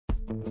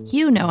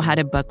You know how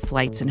to book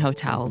flights and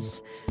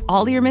hotels.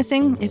 All you're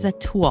missing is a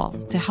tool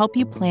to help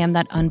you plan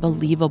that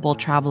unbelievable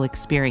travel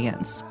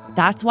experience.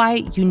 That's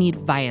why you need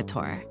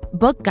Viator.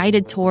 Book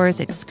guided tours,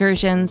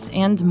 excursions,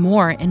 and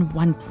more in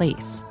one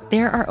place.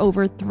 There are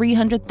over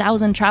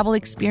 300,000 travel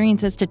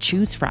experiences to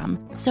choose from,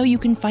 so you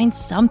can find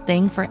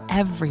something for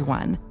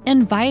everyone.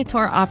 And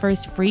Viator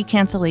offers free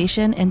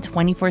cancellation and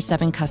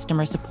 24/7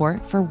 customer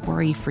support for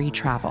worry-free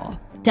travel.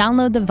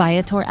 Download the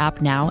Viator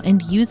app now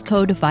and use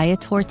code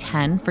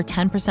Viator10 for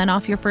 10%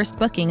 off your first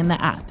booking in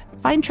the app.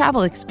 Find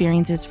travel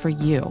experiences for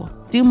you.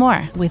 Do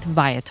more with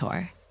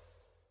Viator.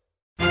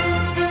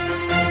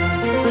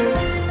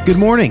 Good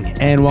morning,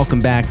 and welcome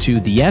back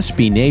to the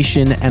SB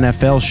Nation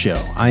NFL Show.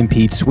 I'm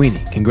Pete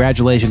Sweeney.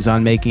 Congratulations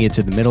on making it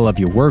to the middle of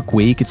your work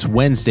week. It's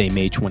Wednesday,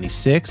 May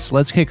 26th.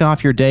 Let's kick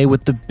off your day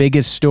with the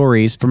biggest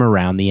stories from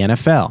around the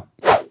NFL.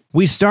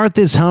 We start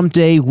this hump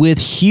day with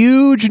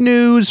huge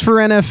news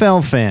for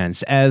NFL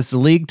fans, as the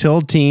league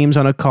told teams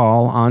on a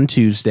call on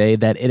Tuesday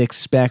that it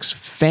expects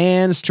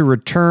fans to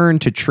return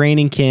to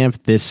training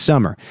camp this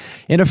summer.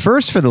 In a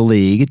first for the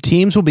league,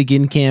 teams will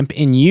begin camp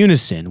in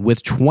unison,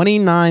 with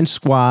 29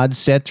 squads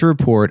set to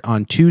report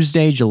on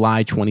Tuesday,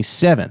 July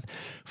 27th.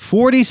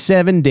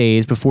 47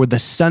 days before the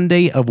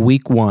Sunday of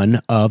week 1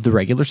 of the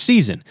regular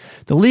season.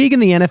 The league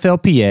and the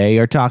NFLPA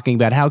are talking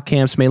about how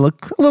camps may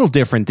look a little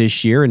different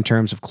this year in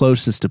terms of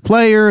closeness to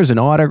players and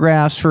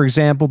autographs, for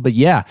example. But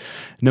yeah,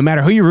 no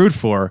matter who you root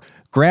for,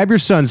 grab your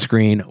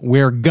sunscreen.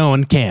 We're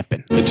going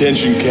camping.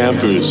 Attention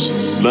campers,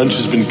 lunch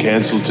has been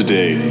canceled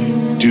today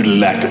due to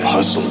lack of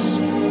hustle.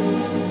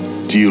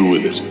 Deal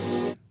with it.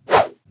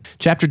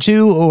 Chapter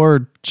 2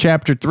 or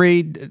Chapter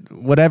 3,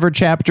 whatever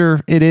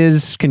chapter it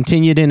is,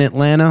 continued in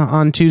Atlanta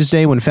on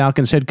Tuesday when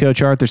Falcons head coach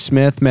Arthur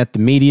Smith met the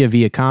media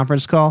via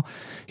conference call.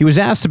 He was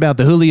asked about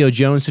the Julio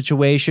Jones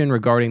situation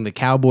regarding the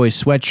Cowboys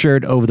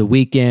sweatshirt over the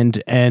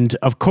weekend and,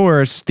 of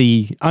course,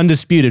 the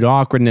undisputed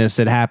awkwardness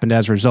that happened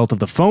as a result of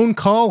the phone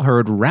call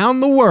heard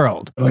around the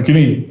world. Like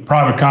any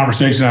private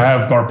conversation I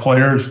have with our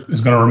players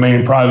is going to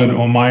remain private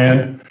on my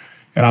end,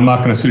 and I'm not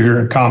going to sit here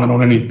and comment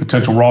on any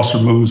potential roster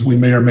moves we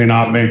may or may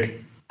not make.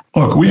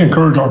 Look, we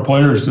encourage our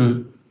players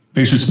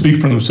they should speak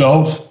for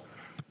themselves.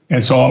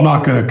 And so I'm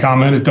not going to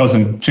comment. It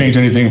doesn't change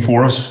anything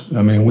for us.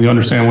 I mean, we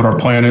understand what our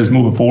plan is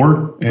moving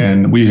forward.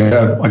 And we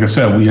have, like I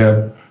said, we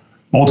have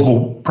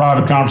multiple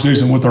private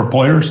conversations with our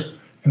players.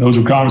 And those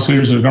are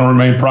conversations that are going to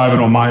remain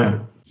private on my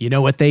end. You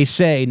know what they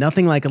say,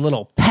 nothing like a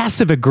little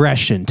passive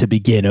aggression to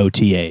begin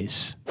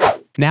OTAs.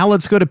 Now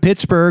let's go to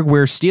Pittsburgh,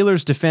 where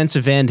Steelers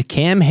defensive end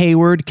Cam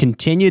Hayward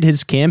continued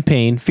his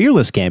campaign,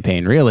 fearless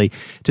campaign really,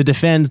 to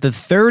defend the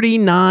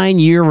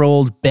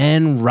 39-year-old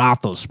Ben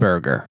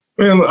Roethlisberger.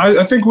 Man,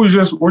 I think we're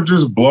just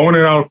blowing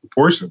it out of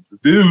proportion. The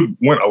dude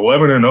went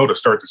 11-0 to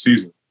start the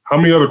season. How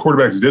many other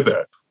quarterbacks did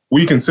that?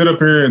 We can sit up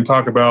here and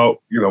talk about,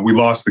 we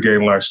lost the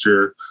game last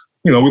year.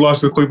 We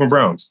lost to the Cleveland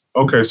Browns.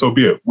 Okay, so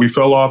be it. We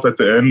fell off at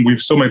the end. We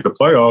still made the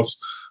playoffs.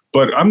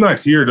 But I'm not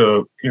here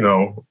to,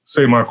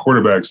 say my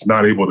quarterback's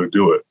not able to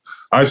do it.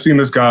 I've seen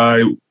this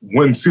guy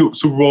win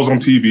Super Bowls on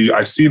TV.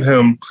 I've seen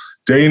him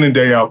day in and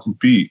day out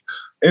compete.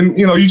 And,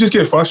 you just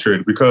get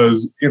frustrated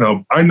because,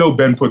 I know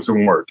Ben puts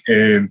in work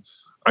and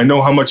I know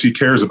how much he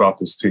cares about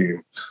this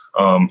team.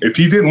 If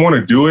he didn't want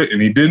to do it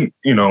and he didn't,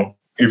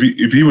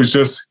 if he was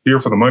just here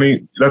for the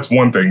money, that's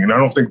one thing. And I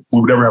don't think we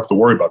would ever have to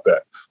worry about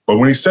that. But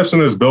when he steps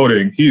in this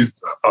building, he's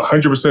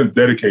 100%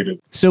 dedicated.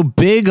 So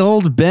big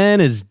old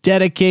Ben is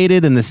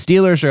dedicated, and the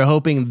Steelers are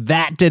hoping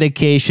that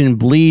dedication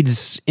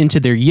bleeds into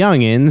their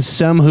youngins,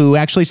 some who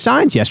actually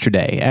signed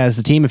yesterday, as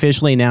the team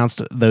officially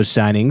announced those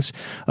signings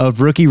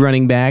of rookie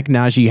running back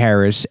Najee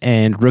Harris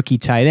and rookie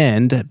tight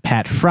end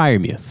Pat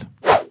Freiermuth.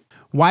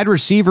 Wide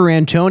receiver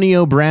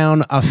Antonio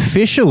Brown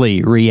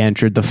officially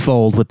re-entered the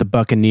fold with the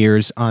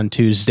Buccaneers on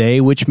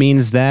Tuesday, which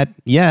means that,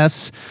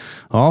 yes,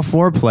 all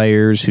 4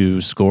 players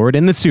who scored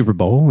in the Super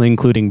Bowl,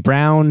 including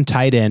Brown,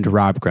 tight end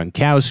Rob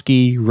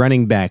Gronkowski,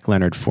 running back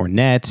Leonard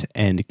Fournette,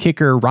 and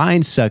kicker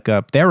Ryan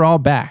Suckup, they're all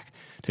back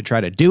to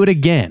try to do it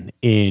again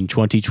in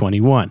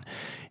 2021.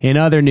 In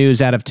other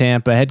news out of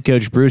Tampa, head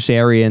coach Bruce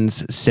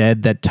Arians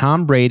said that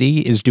Tom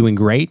Brady is doing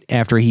great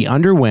after he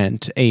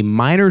underwent a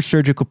minor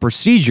surgical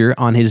procedure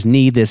on his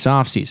knee this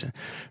offseason.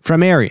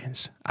 From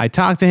Arians, I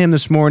talked to him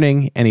this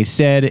morning, and he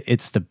said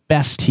it's the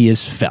best he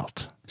has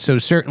felt. So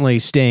certainly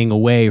staying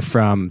away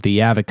from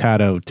the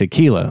avocado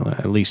tequila,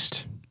 at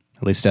least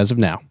as of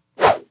now.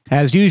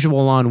 As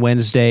usual on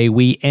Wednesday,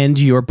 we end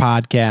your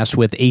podcast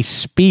with a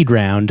speed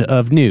round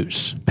of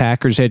news.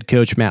 Packers head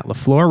coach Matt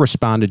LaFleur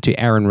responded to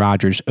Aaron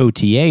Rodgers'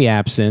 OTA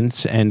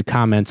absence and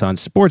comments on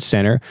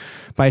SportsCenter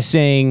by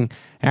saying,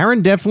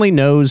 Aaron definitely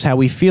knows how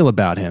we feel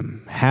about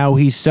him, how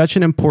he's such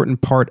an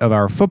important part of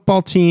our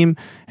football team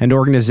and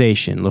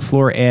organization.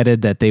 LaFleur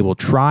added that they will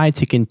try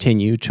to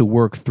continue to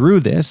work through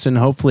this and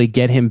hopefully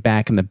get him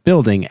back in the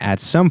building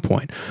at some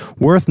point.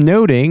 Worth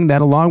noting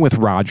that along with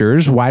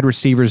Rodgers, wide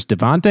receivers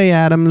Devontae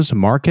Adams,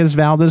 Marquez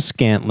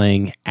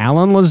Valdes-Scantling,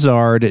 Alan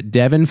Lazard,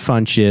 Devin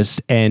Funchess,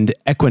 and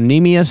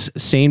Equanimous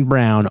St.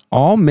 Brown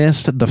all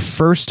missed the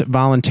first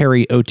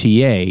voluntary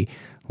OTA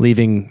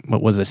leaving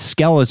what was a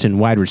skeleton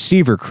wide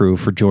receiver crew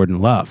for Jordan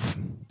Love.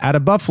 Out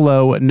of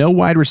Buffalo, no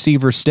wide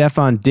receiver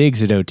Stephon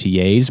Diggs at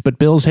OTAs, but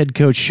Bills head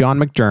coach Sean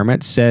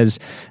McDermott says,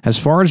 as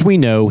far as we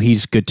know,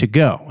 he's good to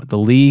go. The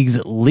league's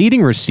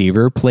leading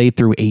receiver played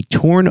through a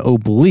torn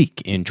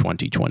oblique in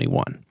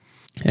 2021.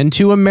 And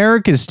to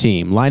America's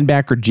team,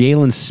 linebacker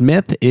Jalen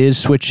Smith is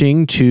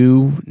switching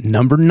to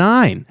number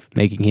 9,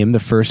 making him the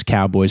first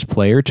Cowboys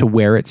player to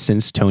wear it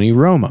since Tony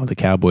Romo. The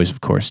Cowboys,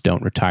 of course,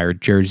 don't retire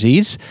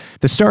jerseys.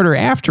 The starter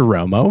after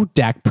Romo,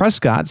 Dak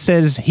Prescott,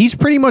 says he's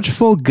pretty much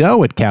full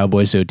go at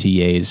Cowboys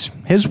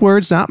OTAs. His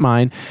words, not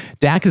mine.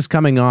 Dak is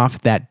coming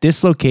off that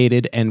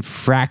dislocated and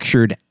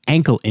fractured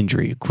ankle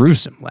injury,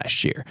 gruesome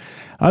last year.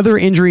 Other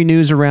injury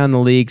news around the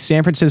league,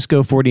 San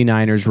Francisco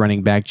 49ers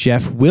running back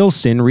Jeff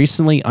Wilson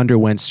recently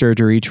underwent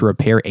surgery to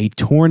repair a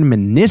torn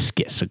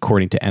meniscus,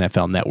 according to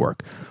NFL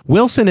Network.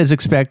 Wilson is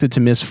expected to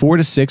miss 4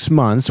 to 6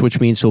 months,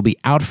 which means he'll be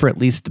out for at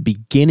least the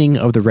beginning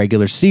of the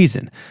regular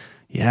season.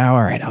 Yeah,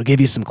 all right, I'll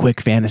give you some quick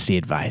fantasy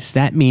advice.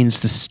 That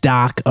means the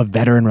stock of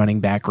veteran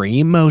running back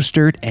Raheem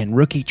Mostert and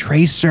rookie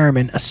Trey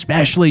Sermon,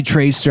 especially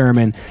Trey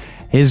Sermon,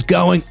 is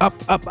going up,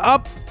 up,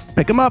 up.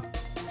 Pick him up.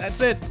 That's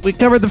it. We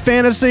covered the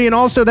fantasy, and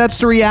also that's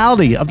the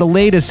reality of the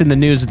latest in the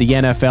news of the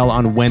NFL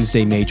on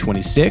Wednesday, May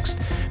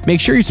 26th.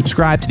 Make sure you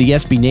subscribe to the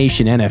SB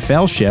Nation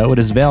NFL show. It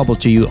is available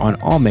to you on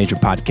all major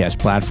podcast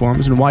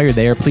platforms, and while you're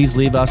there, please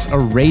leave us a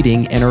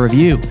rating and a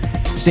review.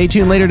 Stay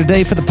tuned later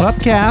today for the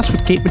Pupcast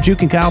with Kate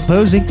Majuk and Kyle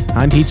Posey.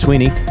 I'm Pete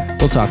Sweeney.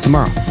 We'll talk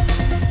tomorrow.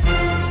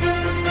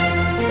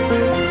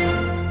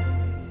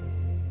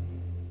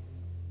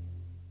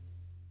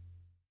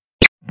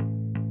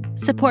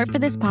 Support for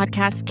this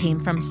podcast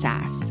came from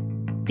SAS.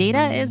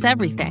 Data is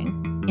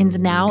everything, and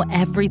now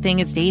everything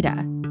is data,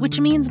 which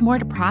means more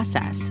to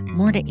process,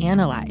 more to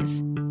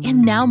analyze.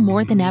 And now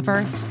more than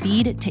ever,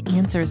 speed to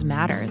answers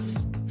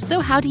matters. So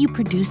how do you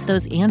produce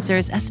those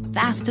answers as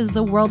fast as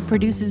the world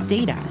produces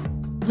data?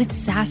 With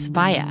SAS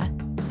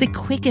Viya, the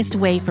quickest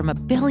way from a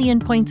billion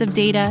points of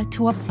data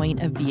to a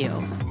point of view.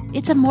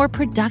 It's a more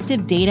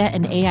productive data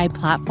and AI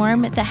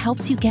platform that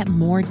helps you get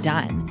more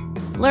done.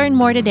 Learn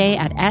more today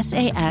at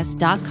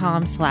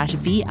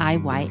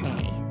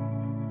sas.com/VIYA.